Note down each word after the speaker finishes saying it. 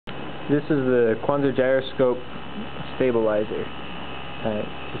This is the Quanser gyroscope stabilizer.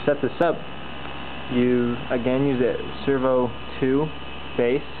 To set this up, you again use a servo 2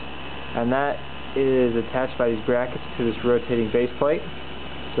 base, and that is attached by these brackets to this rotating base plate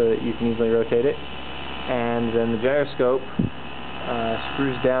so that you can easily rotate it. And then the gyroscope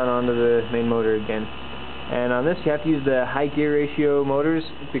screws down onto the main motor again. And on this you have to use the high gear ratio motors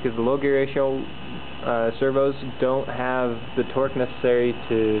because the low gear ratio servos don't have the torque necessary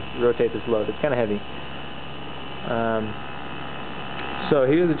to rotate this load. It's kind of heavy. So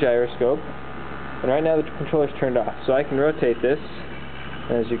here's the gyroscope, and right now the controller's turned off, so I can rotate this.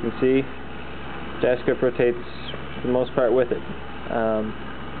 And as you can see, the gyroscope rotates for the most part with it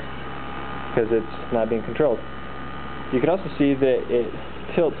because it's not being controlled. You can also see that it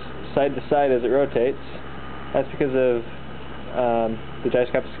tilts side to side as it rotates. That's because of the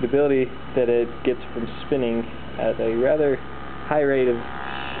gyroscopic stability that it gets from spinning at a rather high rate of.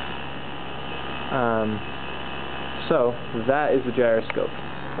 So that is the gyroscope.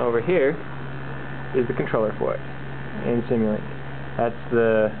 Over here is the controller for it in Simulink. That's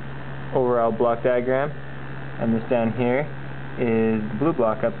the overall block diagram, and this down here is the blue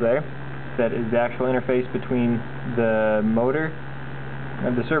block up there. That is the actual interface between the motor,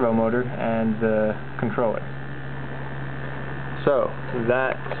 the servo motor, and the controller. So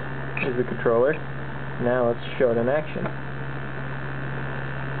that is the controller. Now let's show it in action.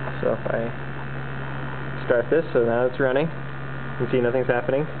 So if I start this, so now it's running. You can see nothing's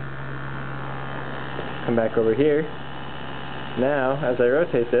happening. Come back over here. Now, as I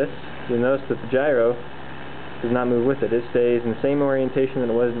rotate this, you'll notice that the gyro does not move with it. It stays in the same orientation that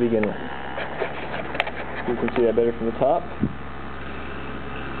it was to begin with. You can see that better from the top.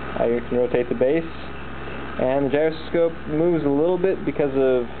 You can rotate the base. And the gyroscope moves a little bit because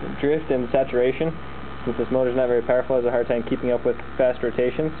of drift and saturation. Since this motor is not very powerful, it has a hard time keeping up with fast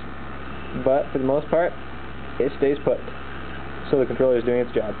rotations. But for the most part, it stays put. So the controller is doing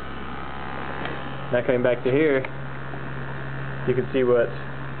its job. Now coming back to here, you can see what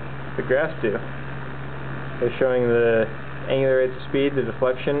the graphs do. They're showing the angular rates of speed, the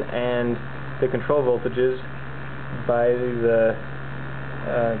deflection, and the control voltages by the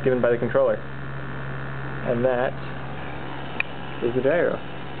given by the controller. And that is the gyro.